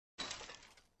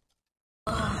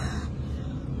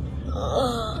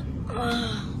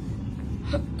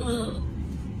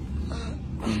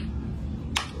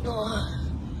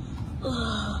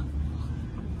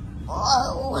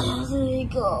Where did he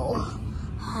go?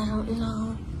 I don't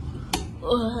know.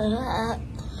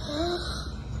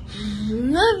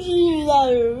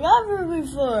 Never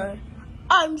before.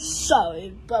 I'm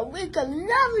sorry, but we can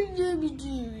never do.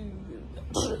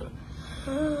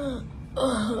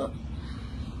 Oh,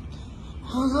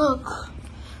 look.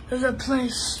 There's a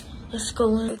place. Let's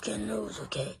go in. Okay, news,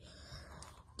 okay.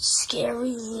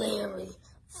 Scary Larry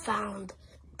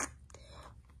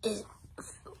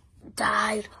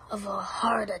died of a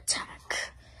heart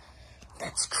attack.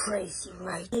 That's crazy,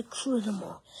 right? A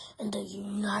criminal in the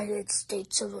United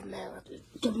States of America.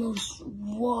 The most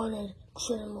wanted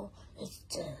criminal is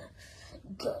dead.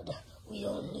 Good. We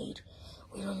don't need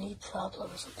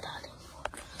problems with that anymore.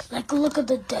 Like, look at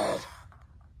the dead.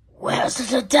 Where's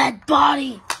the dead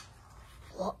body?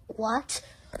 What?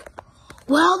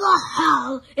 Where the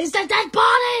hell is the dead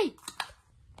body?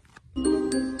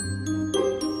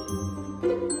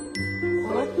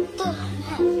 What the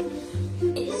heck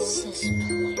is this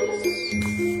place?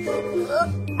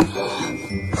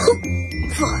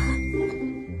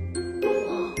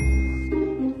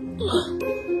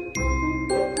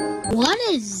 What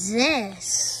is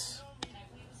this?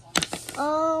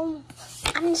 I'm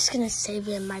just gonna save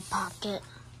it in my pocket.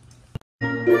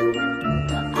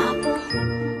 The apple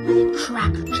and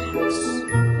Cracker Jacks.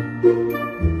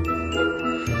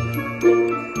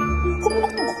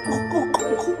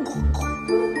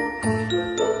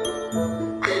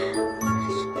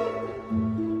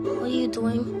 What are you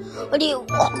doing? What are you?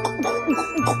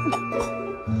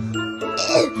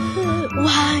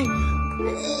 Why?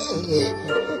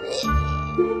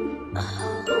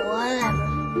 Whatever.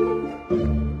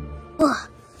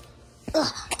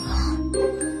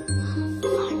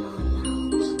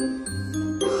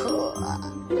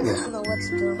 I don't know what to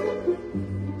do.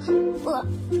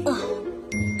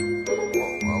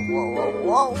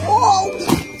 Whoa.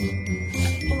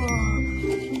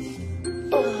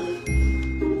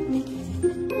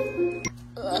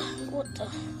 What the?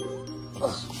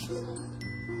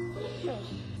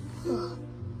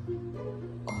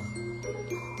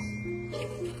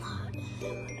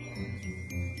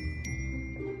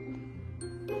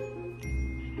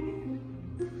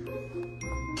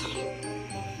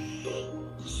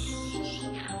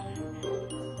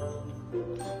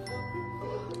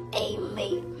 Hey,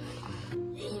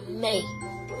 mate.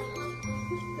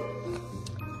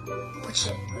 What's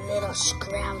your little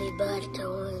scrawly butt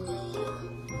doing?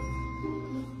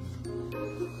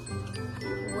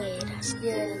 Wait, I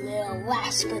scared a little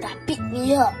rascal that picked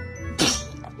me up.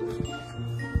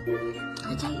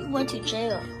 I thought you went to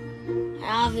jail. I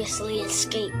obviously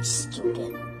escaped,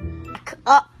 stupid.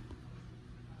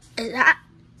 Is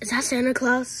that Santa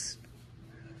Claus?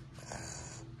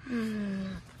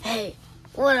 Hey,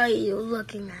 what are you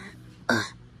looking at?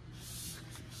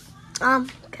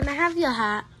 Can I have your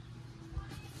hat?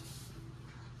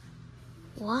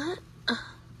 What?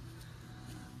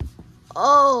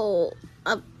 Oh,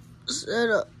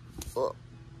 Santa.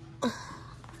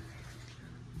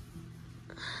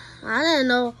 I didn't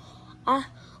know.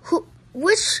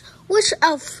 Which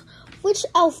elf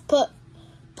put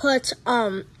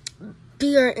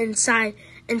beer inside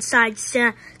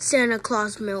Santa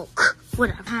Claus milk?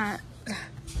 Whatever.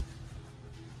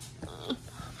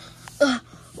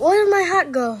 Where did my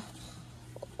hat go?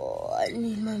 Oh, I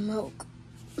need my milk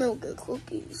and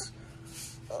cookies.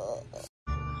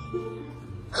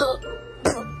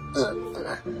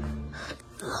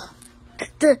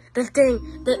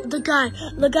 The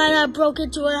guy that broke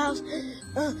into our house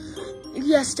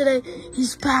yesterday,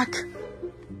 he's back.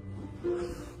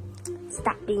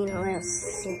 Stop being a little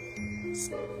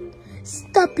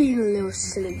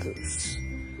silly goose.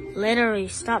 Literally,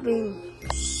 stop being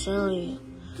silly.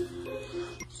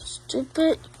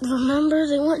 Stupid. Remember,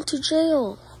 they went to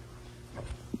jail.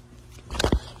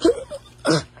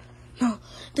 No,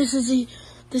 this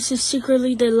is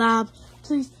secretly the lab.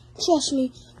 Please, trust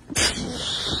me.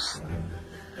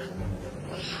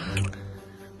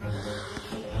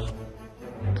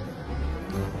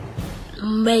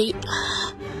 Mate,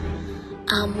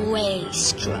 I'm way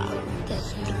stronger than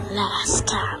the last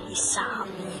time you saw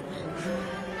me.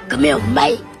 Come here,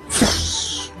 mate.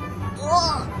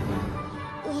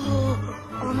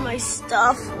 On my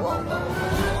stuff. Whoa.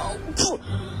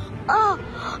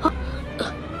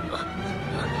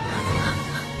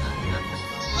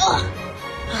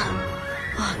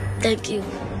 Thank you.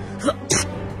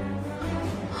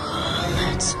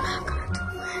 That's not gonna do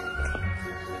anything.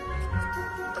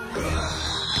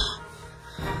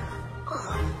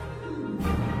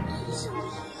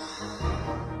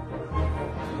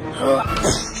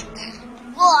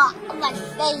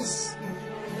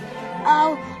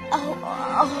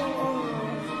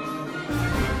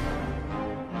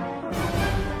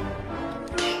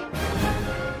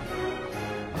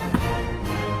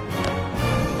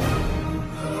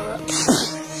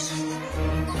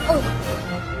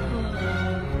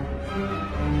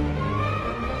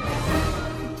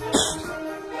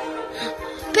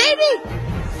 me!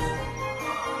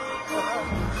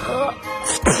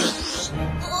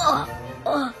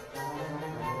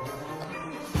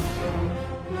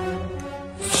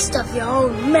 Stuff your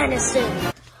own medicine.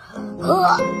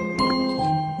 What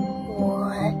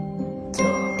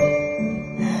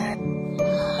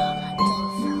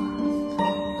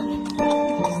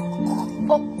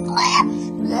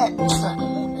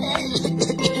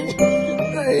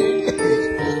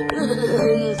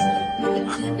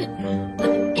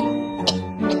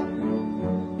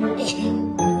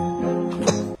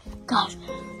God,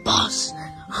 boss,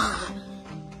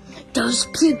 those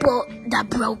people that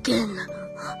broke in,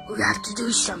 we have to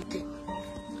do something.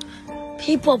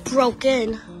 People broke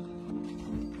in.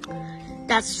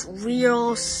 That's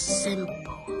real simple.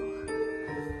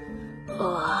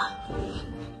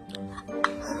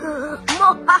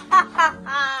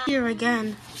 Here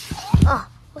again. Oh,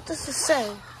 what does it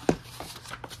say?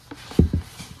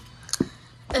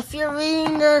 If you're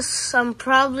reading this, I'm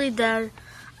probably dead.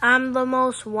 I'm the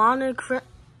most wanted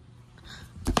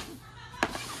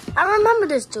I remember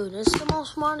this dude. It's the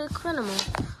most wanted criminal.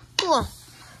 Cool.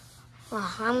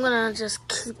 Well, I'm gonna just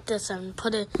keep this and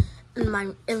put it in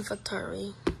my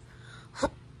inventory.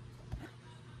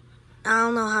 I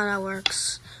don't know how that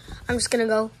works. I'm just gonna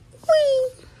go.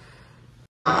 Whee!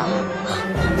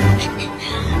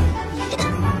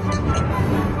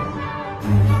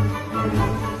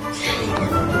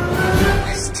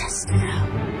 Let's test it out.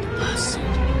 The boss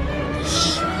said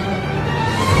this should.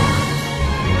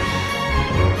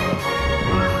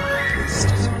 This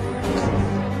doesn't work.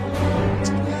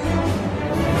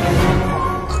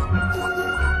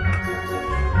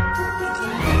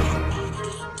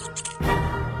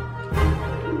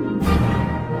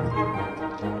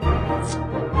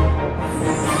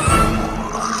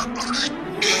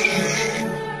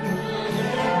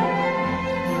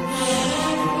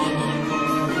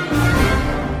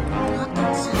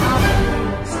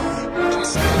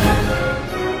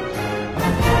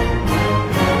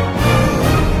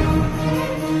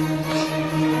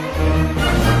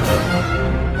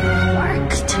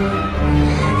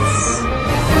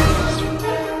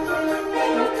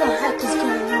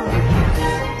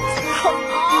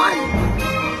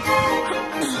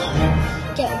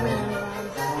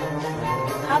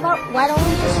 Why don't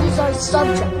we just use our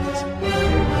subject?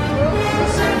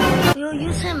 We'll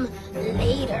use him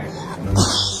later.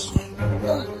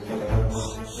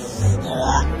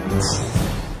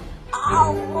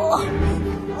 Ow.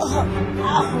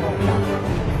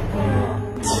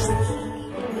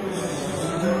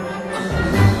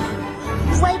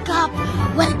 Wake up!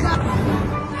 Wake up!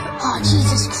 Oh,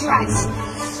 Jesus Christ!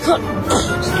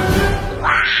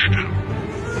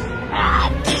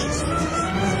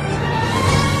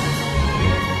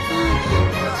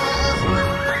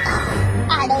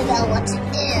 I don't know what to do.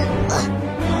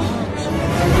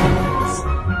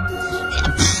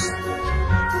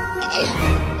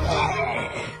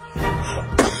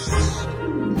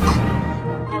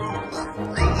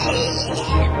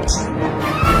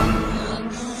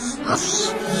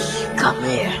 Come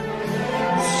here.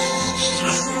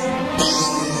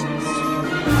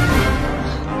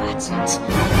 That's it.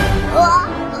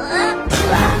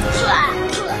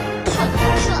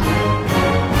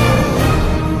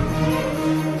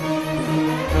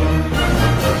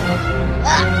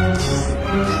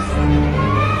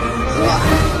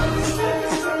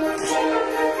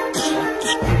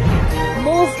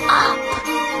 Move up.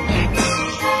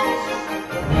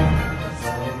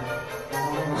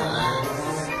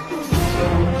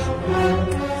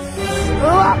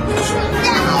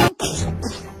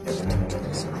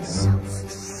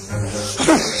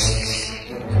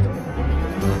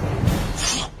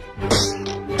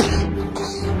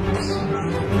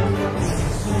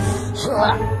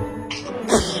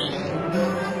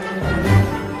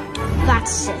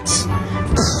 That's it.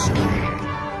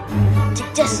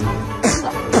 Take this.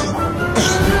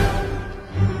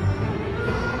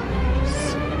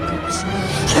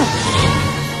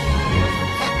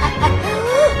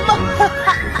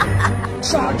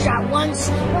 Charge at once.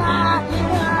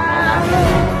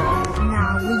 Now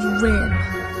we win.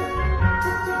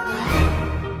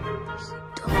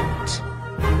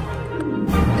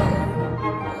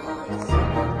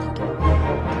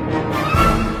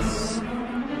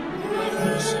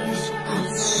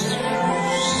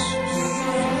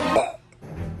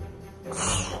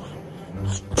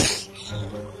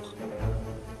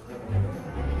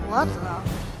 What the?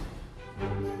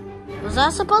 Was I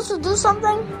supposed to do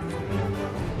something?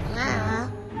 Nah.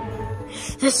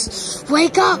 Just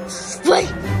wake up! Wake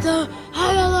the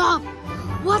hell up!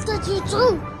 What did you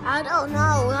do? I don't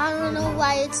know. I don't know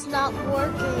why it's not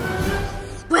working.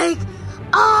 Wake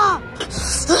up! Oh,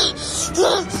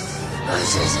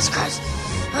 Jesus Christ.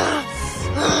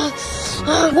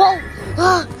 Whoa!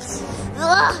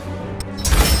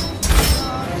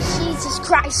 Jesus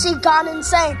Christ, she gone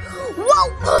insane.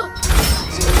 Whoa!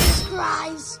 Jesus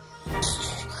Christ.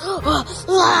 Help!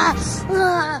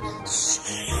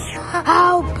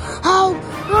 Help!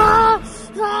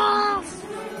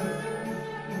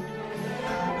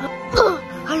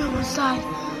 I almost died.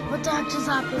 What the heck just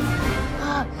happened?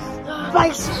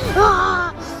 Spice!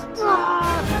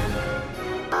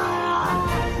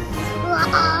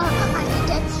 I could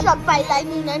get struck by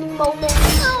lightning any moment.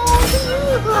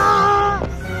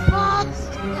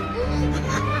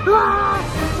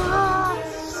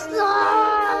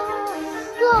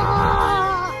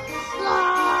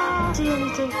 See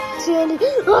anything? See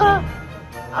anything?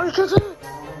 I'm continue.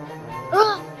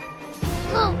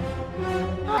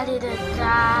 I didn't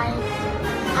die.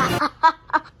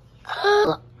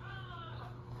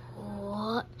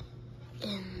 What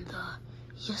in the?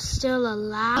 You're still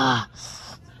alive?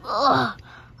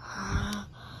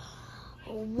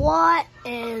 What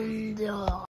in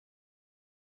the?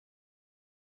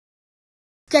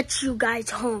 Get you guys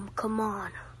home, come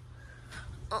on.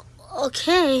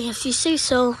 Okay, if you say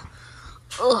so.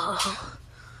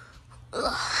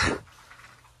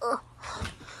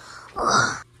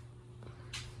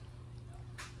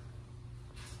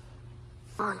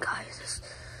 Come on, guys.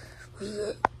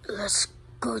 Let's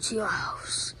go to your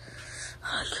house.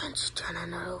 I can't stand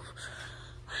enough.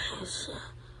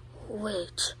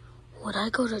 Wait, would I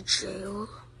go to jail?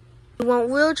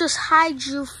 We'll just hide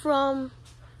you from,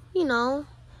 you know,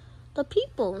 the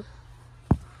people.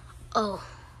 Oh,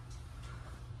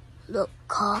 the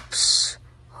cops.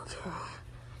 Okay.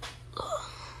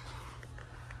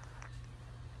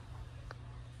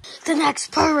 The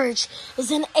next purge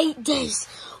is in 8 days.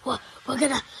 We're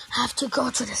gonna have to go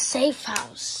to the safe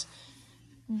house.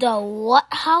 The what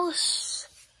house?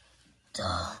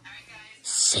 The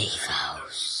safe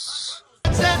house.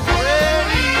 Is this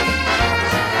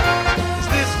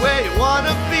where you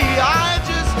wanna be? I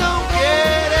just don't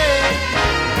get it.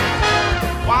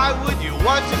 Why would you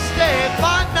want to stay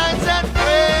 5 nights at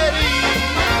Freddy's?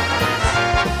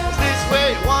 Is this where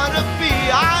you wanna be?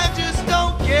 I just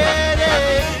don't get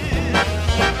it.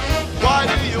 Why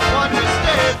do you want to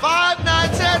stay 5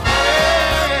 nights at Freddy's?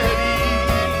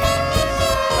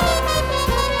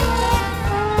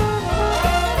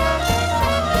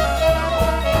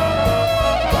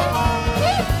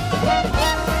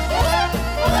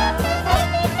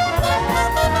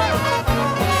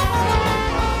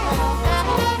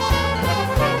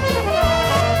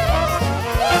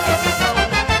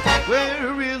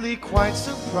 Quite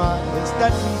surprised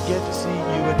that we get to see you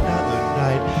another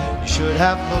night. You should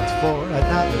have looked for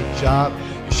another job.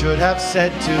 You should have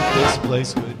said to this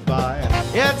place goodbye.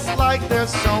 It's like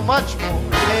there's so much more.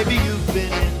 Maybe you've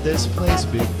been in this place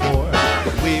before.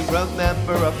 We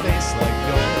remember a face like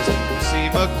yours. You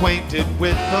seem acquainted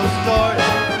with those doors.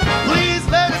 Please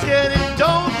let us get in.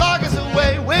 Don't lock us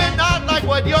away. We're not like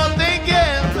what you're thinking.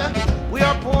 We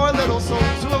are poor little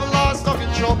souls who have lost all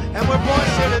control, and we're born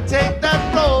here to take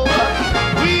that role.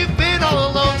 We've been all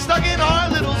alone, stuck in our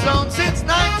little zone since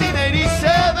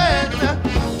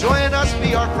 1987. Join us,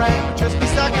 be our friend, just be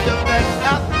stuck in the bed.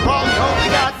 After all, you only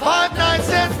got 5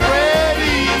 nights at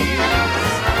Freddy's.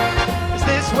 Is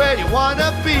this where you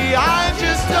wanna be? I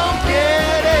just don't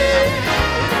get it.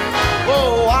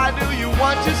 Oh, why do you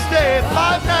want to stay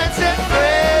 5 nights at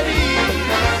Freddy's?